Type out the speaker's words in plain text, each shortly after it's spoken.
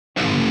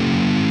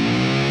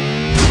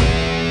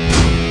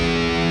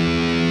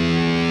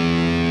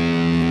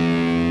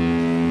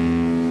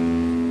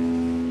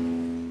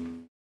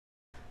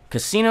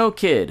Casino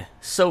Kid,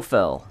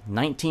 Sofel,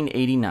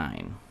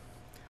 1989.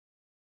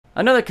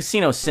 Another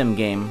casino sim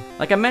game.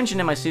 Like I mentioned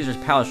in my Caesar's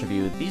Palace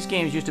review, these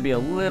games used to be a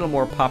little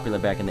more popular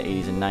back in the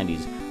 80s and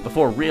 90s,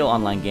 before real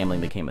online gambling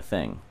became a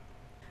thing.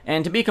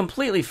 And to be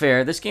completely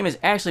fair, this game is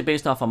actually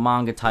based off a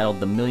manga titled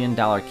The $1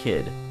 Million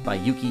Kid by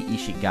Yuki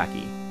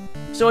Ishigaki.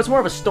 So it's more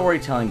of a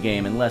storytelling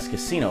game and less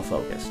casino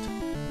focused.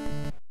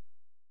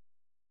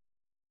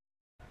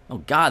 Oh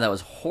god, that was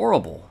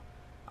horrible.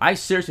 I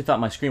seriously thought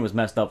my screen was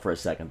messed up for a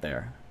second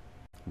there.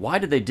 Why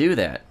did they do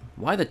that?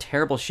 Why the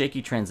terrible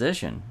shaky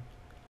transition?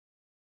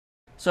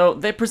 So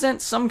they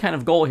present some kind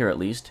of goal here at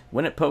least.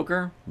 Win at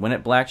poker, win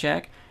at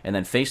blackjack, and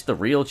then face the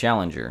real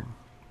challenger.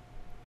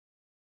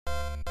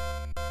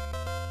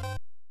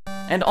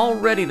 And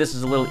already this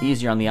is a little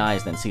easier on the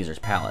eyes than Caesar's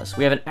Palace.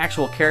 We have an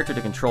actual character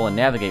to control and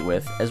navigate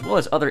with, as well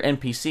as other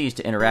NPCs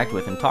to interact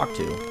with and talk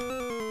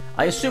to.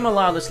 I assume a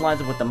lot of this lines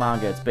up with the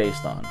manga it's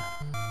based on.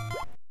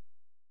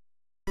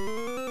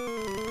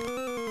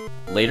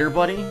 Later,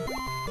 buddy?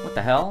 What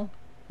the hell?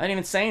 I didn't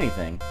even say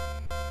anything.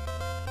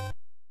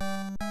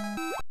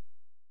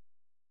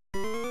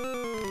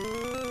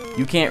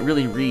 You can't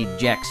really read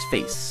Jack's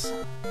face.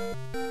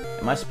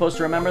 Am I supposed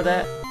to remember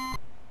that?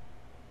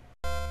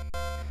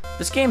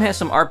 This game has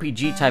some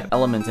RPG-type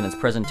elements in its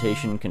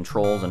presentation,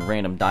 controls, and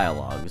random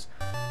dialogues.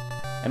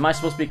 Am I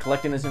supposed to be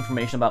collecting this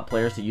information about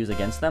players to use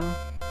against them?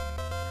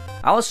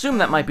 I'll assume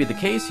that might be the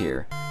case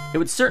here. It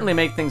would certainly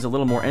make things a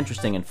little more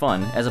interesting and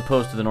fun, as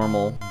opposed to the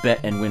normal bet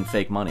and win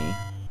fake money.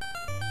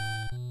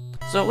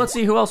 So let's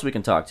see who else we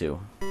can talk to.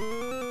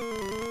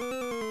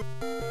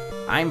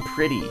 I'm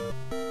pretty.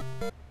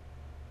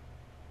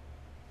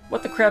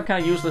 What the crap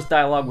kind of useless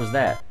dialogue was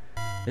that?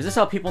 Is this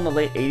how people in the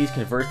late 80s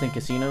conversed in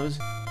casinos?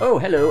 Oh,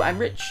 hello, I'm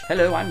rich.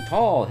 Hello, I'm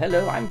tall.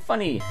 Hello, I'm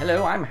funny.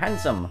 Hello, I'm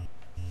handsome.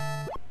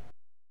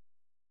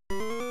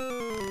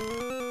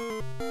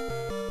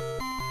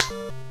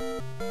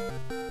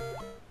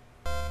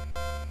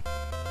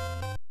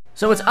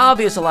 So it's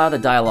obvious a lot of the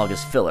dialogue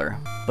is filler,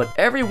 but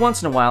every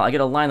once in a while I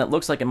get a line that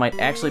looks like it might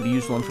actually be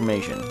useful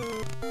information.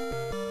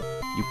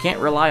 You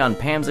can't rely on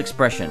Pam's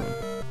expression.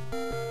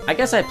 I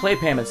guess I play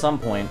Pam at some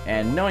point,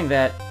 and knowing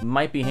that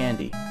might be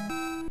handy.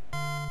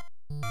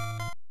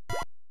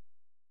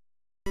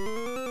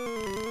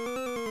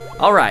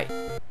 Alright,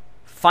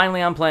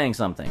 finally I'm playing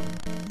something.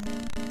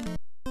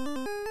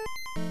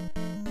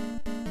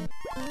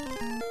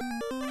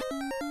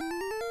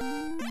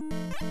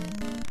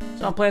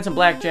 So I'm playing some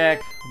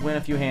blackjack, win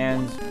a few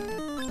hands.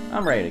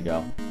 I'm ready to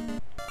go.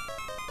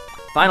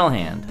 Final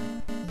hand.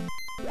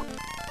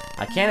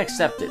 I can't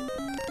accept it.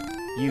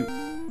 You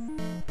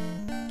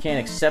can't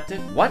accept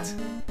it? What?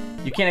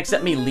 You can't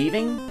accept me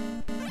leaving?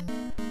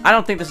 I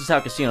don't think this is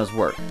how casinos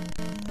work.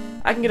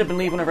 I can get up and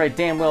leave whenever I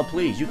damn well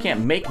please. You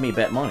can't make me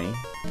bet money.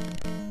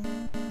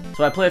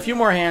 So I play a few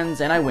more hands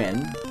and I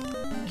win.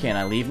 Can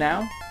I leave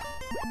now?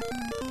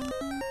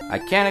 I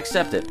can't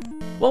accept it.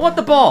 Well, what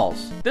the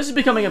balls? This is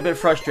becoming a bit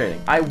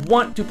frustrating. I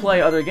want to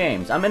play other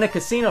games. I'm in a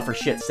casino for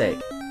shit's sake.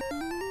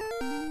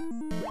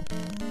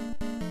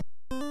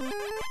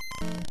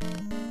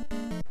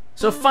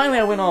 So finally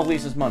I win all of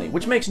Lisa's money,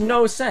 which makes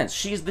no sense.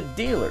 She's the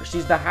dealer.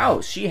 She's the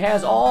house. She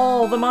has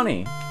all the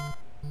money.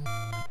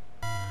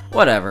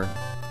 Whatever.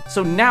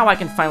 So now I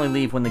can finally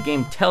leave when the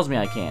game tells me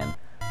I can.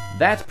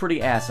 That's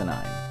pretty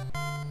asinine.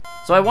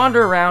 So I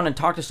wander around and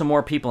talk to some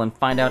more people and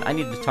find out I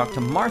need to talk to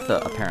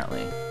Martha,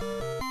 apparently.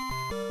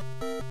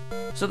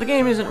 So the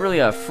game isn't really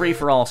a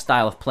free-for-all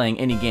style of playing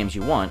any games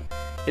you want.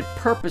 It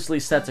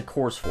purposely sets a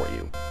course for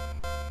you.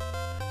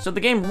 So the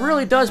game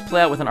really does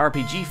play out with an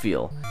RPG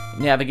feel.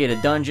 You navigate a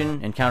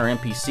dungeon, encounter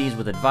NPCs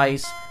with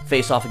advice,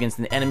 face off against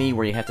an enemy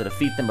where you have to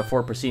defeat them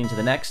before proceeding to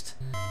the next.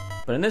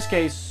 But in this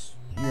case,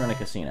 you're in a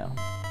casino.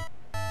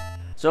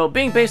 So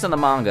being based on the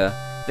manga,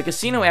 the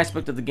casino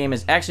aspect of the game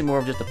is actually more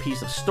of just a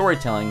piece of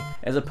storytelling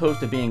as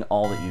opposed to being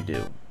all that you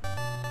do.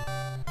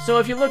 So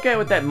if you look at it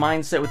with that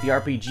mindset with the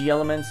RPG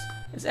elements,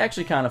 it's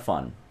actually kind of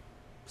fun.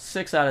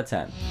 6 out of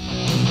 10.